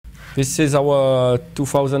This is our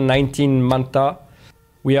 2019 Manta.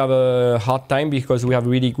 We have a hard time because we have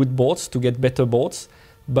really good boards to get better boards,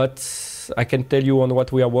 but I can tell you on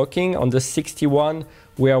what we are working. On the 61,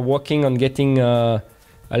 we are working on getting a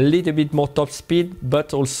little bit more top speed,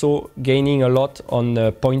 but also gaining a lot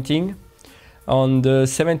on pointing. On the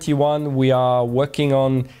 71, we are working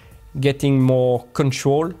on getting more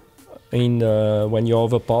control in when you're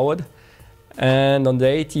overpowered. And on the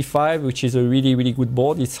 85, which is a really, really good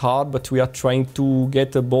board, it's hard, but we are trying to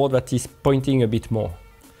get a board that is pointing a bit more.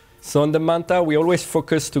 So on the Manta, we always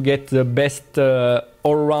focus to get the best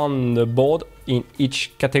all-round board in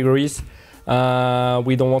each categories.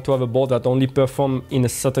 We don't want to have a board that only performs in a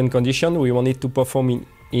certain condition. We want it to perform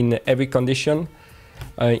in every condition,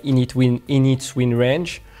 in its win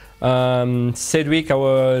range. Cedric,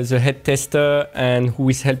 the head tester and who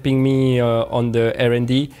is helping me on the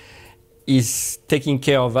R&D, is taking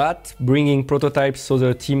care of that, bringing prototypes so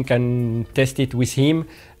the team can test it with him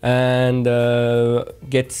and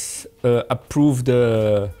get approved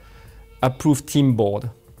team board.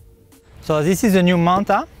 So this is the new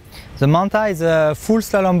Manta. The Manta is a full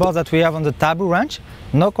slalom board that we have on the Tabou range,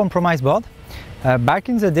 no compromise board. Back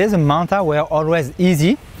in the day, the Manta were always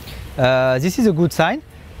easy. This is a good sign,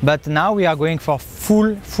 but now we are going for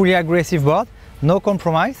fully aggressive board, no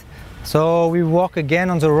compromise. So we work again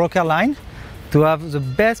on the rocker line to have the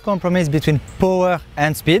best compromise between power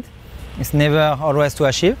and speed. It's never always to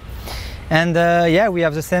achieve. And yeah, we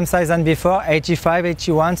have the same size than before, 85,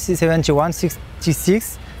 81, 71,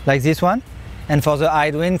 66, like this one. And for the high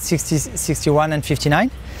wind, 60, 61 and 59.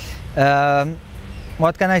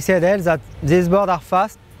 What can I say there is that these boards are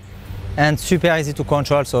fast and super easy to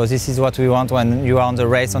control, so this is what we want when you are on the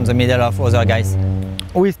race on the middle of other guys.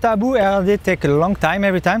 With Tabou, R&D take a long time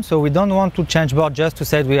every time, so we don't want to change board just to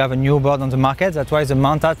say we have a new board on the market. That's why the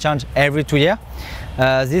Manta change every 2 years.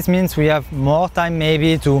 This means we have more time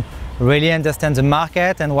maybe to really understand the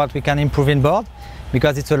market and what we can improve in board,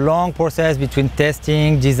 because it's a long process between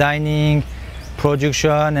testing, designing,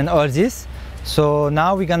 production and all this. So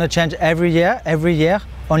now we're gonna change every year,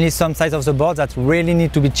 only some size of the board that really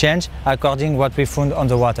need to be changed according to what we found on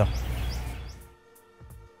the water.